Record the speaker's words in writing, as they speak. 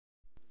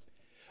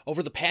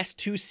Over the past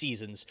 2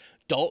 seasons,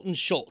 Dalton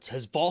Schultz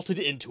has vaulted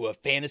into a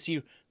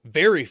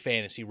very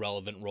fantasy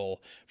relevant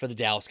role for the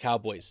Dallas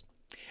Cowboys.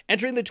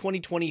 Entering the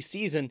 2020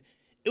 season,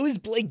 it was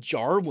Blake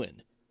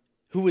Jarwin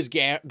who was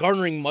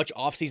garnering much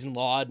offseason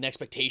laud and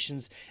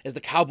expectations as the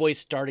Cowboys'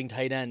 starting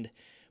tight end.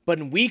 But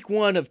in week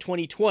 1 of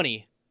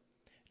 2020,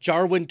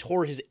 Jarwin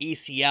tore his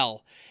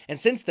ACL, and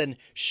since then,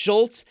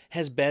 Schultz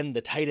has been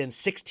the tight end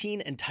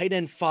 16 and tight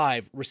end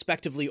 5,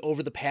 respectively,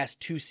 over the past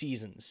 2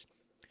 seasons.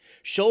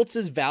 Schultz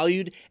is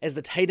valued as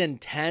the tight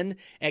end 10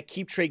 at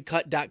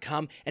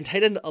KeepTradeCut.com and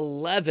tight end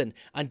 11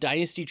 on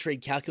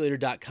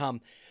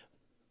DynastyTradeCalculator.com.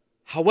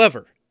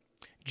 However,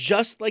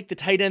 just like the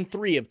tight end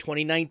 3 of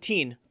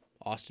 2019,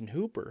 Austin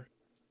Hooper,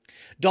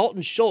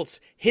 Dalton Schultz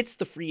hits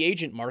the free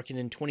agent market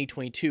in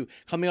 2022,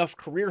 coming off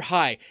career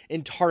high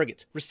in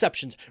targets,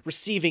 receptions,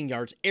 receiving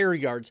yards, air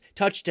yards,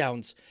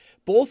 touchdowns.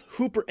 Both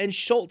Hooper and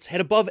Schultz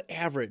had above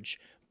average,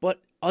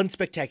 but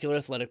unspectacular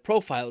athletic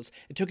profiles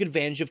and took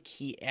advantage of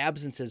key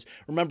absences.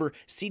 Remember,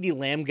 CeeDee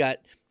Lamb got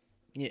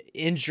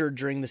injured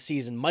during the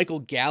season. Michael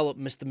Gallup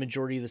missed the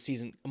majority of the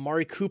season.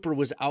 Amari Cooper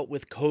was out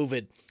with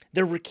COVID.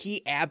 There were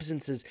key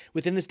absences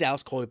within this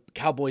Dallas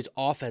Cowboys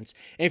offense.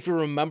 And if you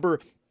remember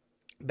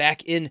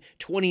back in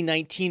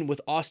 2019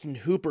 with Austin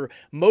Hooper,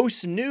 Mo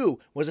Sanu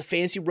was a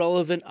fantasy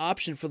relevant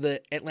option for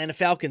the Atlanta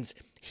Falcons.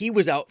 He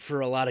was out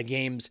for a lot of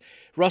games.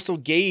 Russell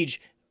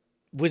Gage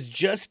was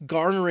just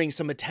garnering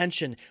some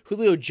attention.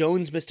 Julio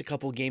Jones missed a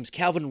couple games.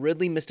 Calvin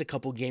Ridley missed a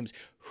couple games.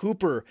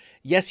 Hooper,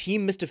 yes, he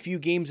missed a few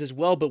games as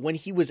well, but when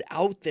he was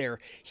out there,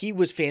 he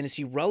was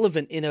fantasy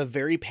relevant in a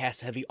very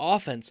pass-heavy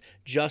offense,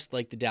 just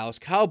like the Dallas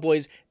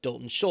Cowboys,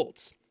 Dalton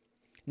Schultz.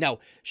 Now,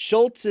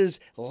 Schultz's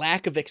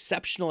lack of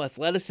exceptional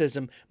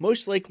athleticism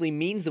most likely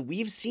means that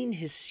we've seen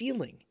his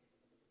ceiling.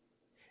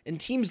 And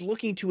teams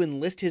looking to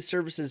enlist his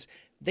services,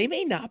 they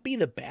may not be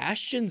the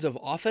bastions of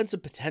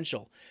offensive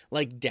potential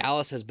like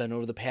Dallas has been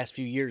over the past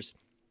few years.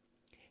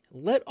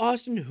 Let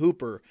Austin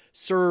Hooper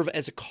serve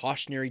as a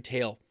cautionary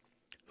tale.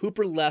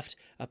 Hooper left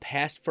a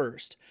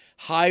pass-first,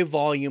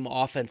 high-volume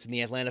offense in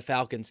the Atlanta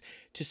Falcons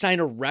to sign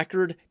a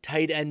record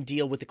tight end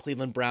deal with the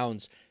Cleveland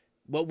Browns.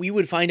 What we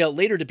would find out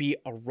later to be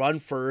a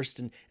run-first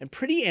and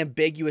pretty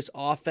ambiguous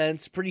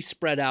offense, pretty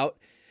spread out.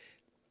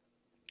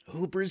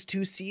 Hooper's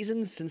 2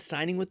 seasons since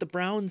signing with the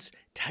Browns,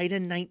 tight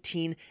end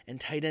 19 and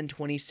tight end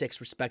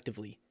 26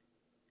 respectively.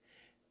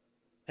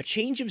 A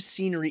change of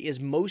scenery is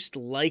most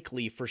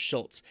likely for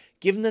Schultz,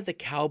 given that the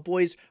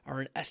Cowboys are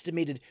an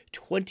estimated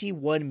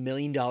 $21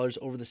 million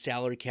over the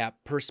salary cap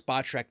per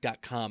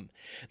Spotrac.com.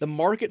 The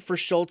market for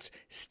Schultz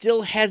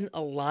still hasn't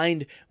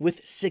aligned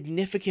with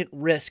significant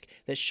risk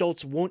that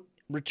Schultz won't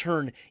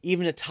return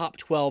even a top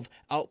 12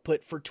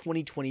 output for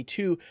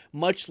 2022,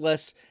 much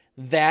less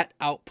that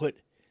output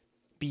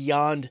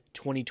beyond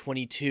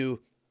 2022.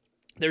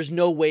 There's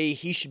no way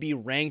he should be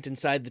ranked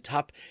inside the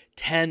top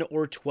 10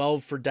 or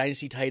 12 for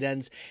Dynasty tight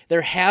ends.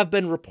 There have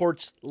been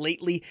reports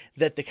lately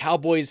that the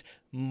Cowboys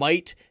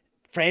might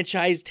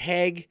franchise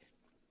tag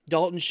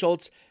Dalton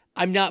Schultz.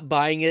 I'm not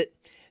buying it.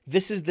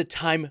 This is the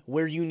time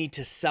where you need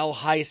to sell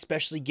high,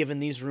 especially given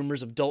these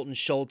rumors of Dalton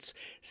Schultz.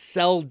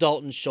 Sell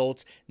Dalton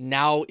Schultz.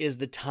 Now is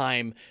the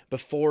time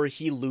before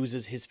he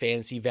loses his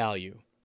fantasy value.